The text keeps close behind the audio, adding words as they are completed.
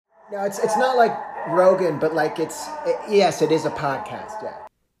No, it's not like Rogan, but like yes, it is a podcast. Yeah.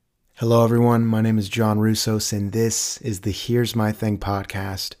 Hello, everyone. My name is John Russos, and this is the Here's My Thing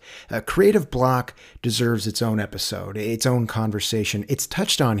podcast. Creative block deserves its own episode, its own conversation. It's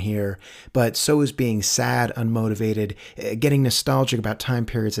touched on here, but so is being sad, unmotivated, getting nostalgic about time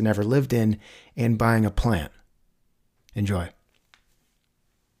periods I never lived in, and buying a plant. Enjoy.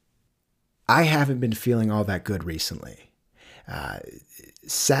 I haven't been feeling all that good recently.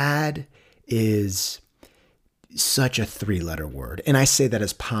 Sad is such a three-letter word, and I say that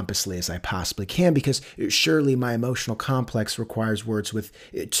as pompously as I possibly can because surely my emotional complex requires words with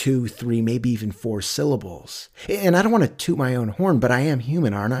 2, 3, maybe even 4 syllables. And I don't want to toot my own horn, but I am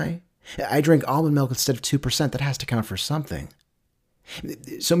human, aren't I? I drink almond milk instead of 2%. That has to count for something.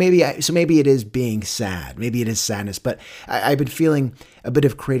 So maybe it is being sad. Maybe it is sadness, but I've been feeling a bit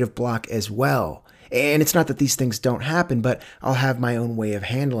of creative block as well. And it's not that these things don't happen, but I'll have my own way of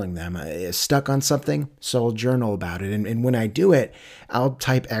handling them. Stuck on something, so I'll journal about it. And when I do it, I'll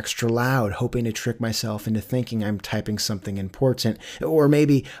type extra loud, hoping to trick myself into thinking I'm typing something important. Or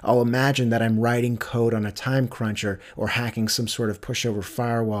maybe I'll imagine that I'm writing code on a time cruncher or hacking some sort of pushover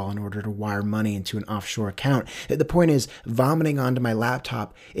firewall in order to wire money into an offshore account. The point is, vomiting onto my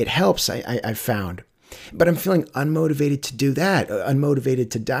laptop, it helps, I've found. But I'm feeling unmotivated to do that,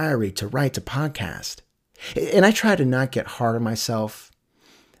 unmotivated to diary, to write, to podcast. And I try to not get hard on myself.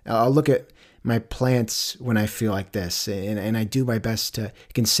 I'll look at my plants when I feel like this, and I do my best to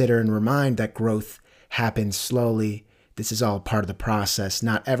consider and remind that growth happens slowly. This is all part of the process.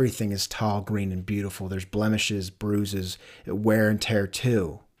 Not everything is tall, green, and beautiful. There's blemishes, bruises, wear and tear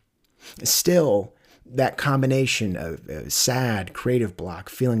too. Still, that combination of sad, creative block,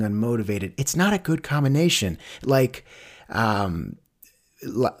 feeling unmotivated, it's not a good combination. Like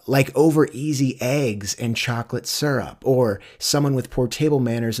over easy eggs and chocolate syrup, or someone with poor table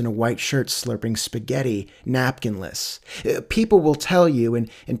manners in a white shirt slurping spaghetti, napkinless. People will tell you,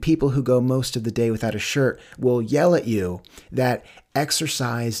 and people who go most of the day without a shirt will yell at you that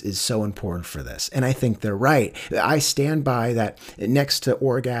exercise is so important for this. And I think they're right. I stand by that. Next to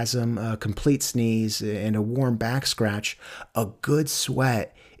orgasm, a complete sneeze, and a warm back scratch, a good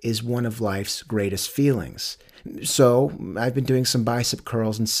sweat is one of life's greatest feelings. So I've been doing some bicep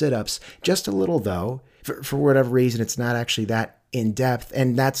curls and sit-ups, just a little though. For whatever reason, it's not actually that in-depth,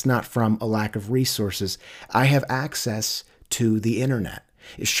 and that's not from a lack of resources. I have access to the internet.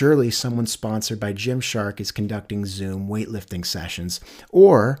 Surely someone sponsored by Gymshark is conducting Zoom weightlifting sessions.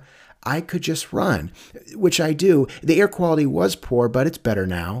 Or I could just run, which I do. The air quality was poor, but it's better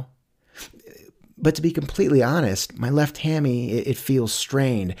now. But to be completely honest, my left hammy, it feels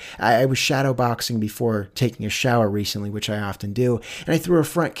strained. I was shadowboxing before taking a shower recently, which I often do, and I threw a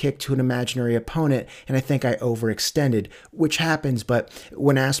front kick to an imaginary opponent, and I think I overextended, which happens, but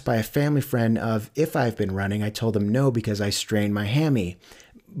when asked by a family friend of if I've been running, I told them no because I strained my hammy.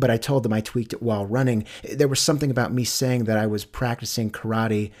 But I told them I tweaked it while running. There was something about me saying that I was practicing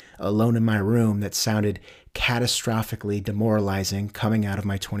karate alone in my room that sounded catastrophically demoralizing coming out of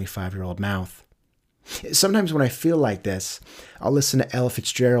my 25-year-old mouth. Sometimes when I feel like this, I'll listen to Ella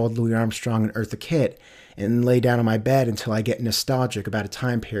Fitzgerald, Louis Armstrong, and Eartha Kitt and lay down on my bed until I get nostalgic about a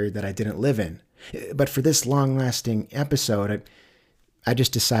time period that I didn't live in. But for this long-lasting episode, I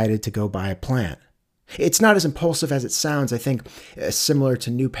just decided to go buy a plant. It's not as impulsive as it sounds. I think similar to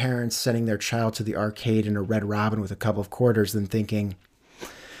new parents sending their child to the arcade in a Red Robin with a couple of quarters, then thinking,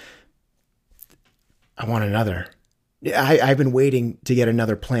 I want another. I've been waiting to get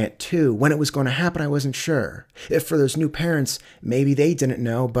another plant too. When it was going to happen, I wasn't sure. If for those new parents, maybe they didn't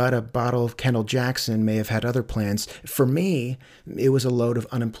know, but a bottle of Kendall Jackson may have had other plans. For me, it was a load of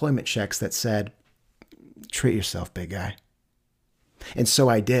unemployment checks that said, treat yourself, big guy. And so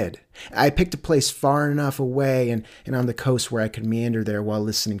I did. I picked a place far enough away and on the coast where I could meander there while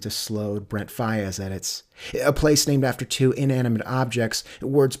listening to slowed Brent Faiyaz edits. A place named after 2 inanimate objects,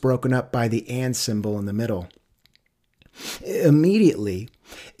 words broken up by the and symbol in the middle. Immediately,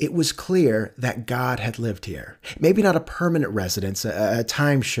 it was clear that God had lived here. Maybe not a permanent residence, a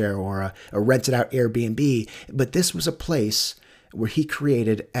timeshare, or a rented out Airbnb, but this was a place where he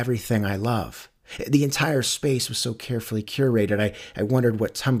created everything I love. The entire space was so carefully curated. I wondered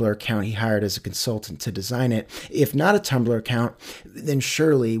what Tumblr account he hired as a consultant to design it. If not a Tumblr account, then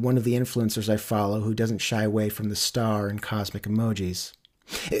surely one of the influencers I follow who doesn't shy away from the star and cosmic emojis.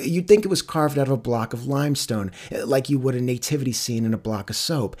 You'd think it was carved out of a block of limestone, like you would a nativity scene in a block of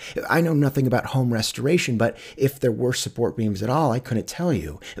soap. I know nothing about home restoration, but if there were support beams at all, I couldn't tell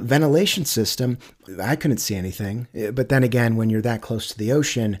you. Ventilation system, I couldn't see anything. But then again, when you're that close to the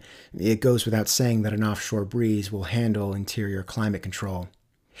ocean, it goes without saying that an offshore breeze will handle interior climate control.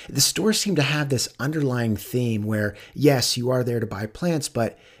 The store seemed to have this underlying theme where, yes, you are there to buy plants,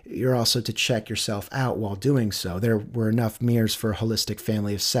 but you're also to check yourself out while doing so. There were enough mirrors for a holistic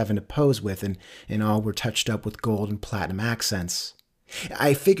family of 7 to pose with, and all were touched up with gold and platinum accents.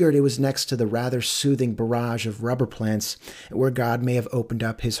 I figured it was next to the rather soothing barrage of rubber plants where God may have opened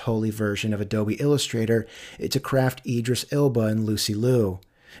up his holy version of Adobe Illustrator to craft Idris Elba and Lucy Liu.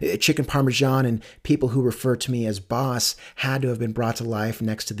 Chicken Parmesan and people who refer to me as boss had to have been brought to life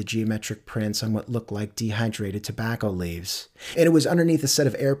next to the geometric prints on what looked like dehydrated tobacco leaves. And it was underneath a set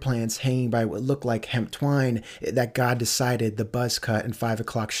of air plants hanging by what looked like hemp twine that God decided the buzz cut and 5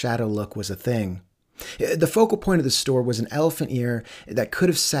 o'clock shadow look was a thing. The focal point of the store was an elephant ear that could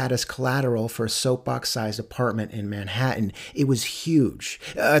have sat as collateral for a soapbox-sized apartment in Manhattan. It was huge.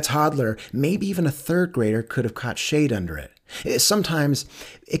 A toddler, maybe even a third grader, could have caught shade under it. Sometimes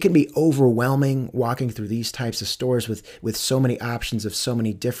it can be overwhelming walking through these types of stores with so many options of so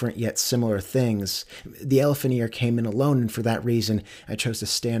many different yet similar things. The elephant ear came in alone, and for that reason, I chose to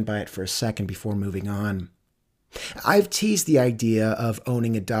stand by it for a second before moving on. I've teased the idea of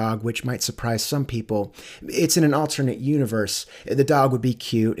owning a dog, which might surprise some people. It's in an alternate universe. The dog would be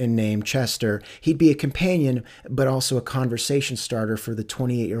cute and named Chester. He'd be a companion, but also a conversation starter for the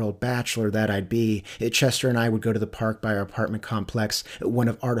 28-year-old bachelor that I'd be. Chester and I would go to the park by our apartment complex, one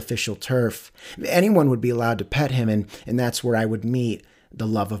of artificial turf. Anyone would be allowed to pet him, and that's where I would meet the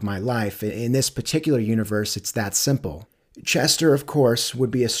love of my life. In this particular universe, it's that simple. Chester, of course,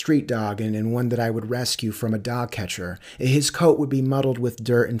 would be a street dog and one that I would rescue from a dog catcher. His coat would be muddled with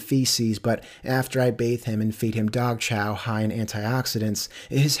dirt and feces, but after I bathe him and feed him dog chow high in antioxidants,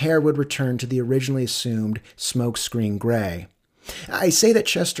 his hair would return to the originally assumed smokescreen gray. I say that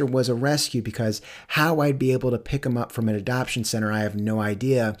Chester was a rescue because how I'd be able to pick him up from an adoption center, I have no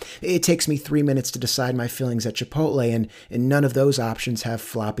idea. It takes me 3 minutes to decide my feelings at Chipotle, and none of those options have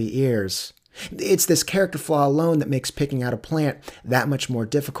floppy ears. It's this character flaw alone that makes picking out a plant that much more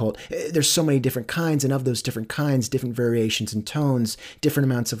difficult. There's so many different kinds, and of those different kinds, different variations in tones,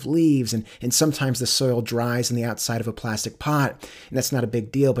 different amounts of leaves, and sometimes the soil dries on the outside of a plastic pot, and that's not a big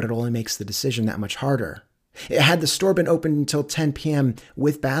deal, but it only makes the decision that much harder. Had the store been open until 10 p.m.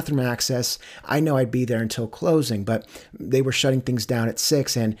 with bathroom access, I know I'd be there until closing, but they were shutting things down at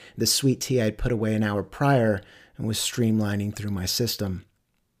 6, and the sweet tea I'd put away an hour prior was streamlining through my system.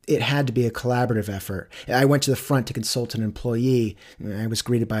 It had to be a collaborative effort. I went to the front to consult an employee. I was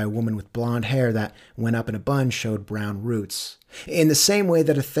greeted by a woman with blonde hair that, when up in a bun, showed brown roots. In the same way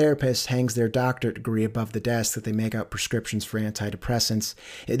that a therapist hangs their doctorate degree above the desk that they make out prescriptions for antidepressants,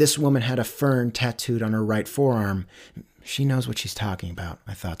 this woman had a fern tattooed on her right forearm. She knows what she's talking about,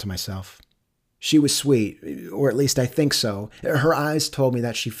 I thought to myself. She was sweet, or at least I think so. Her eyes told me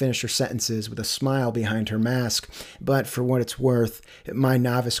that she finished her sentences with a smile behind her mask, but for what it's worth, my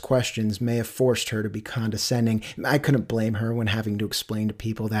novice questions may have forced her to be condescending. I couldn't blame her when having to explain to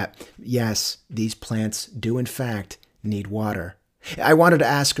people that, yes, these plants do in fact need water. I wanted to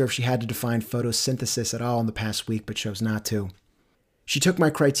ask her if she had to define photosynthesis at all in the past week, but chose not to. She took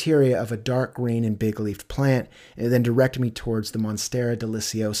my criteria of a dark green and big-leafed plant and then directed me towards the Monstera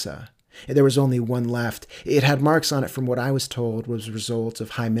deliciosa. There was only one left. It had marks on it from what I was told was a result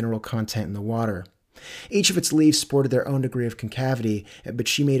of high mineral content in the water. Each of its leaves sported their own degree of concavity, but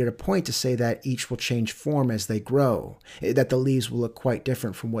she made it a point to say that each will change form as they grow, that the leaves will look quite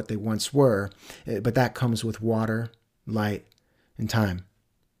different from what they once were, but that comes with water, light, and time.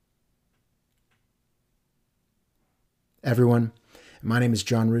 Everyone, my name is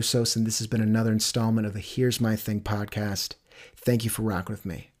John Roussos, and this has been another installment of the Here's My Thing podcast. Thank you for rocking with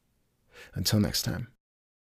me. Until next time.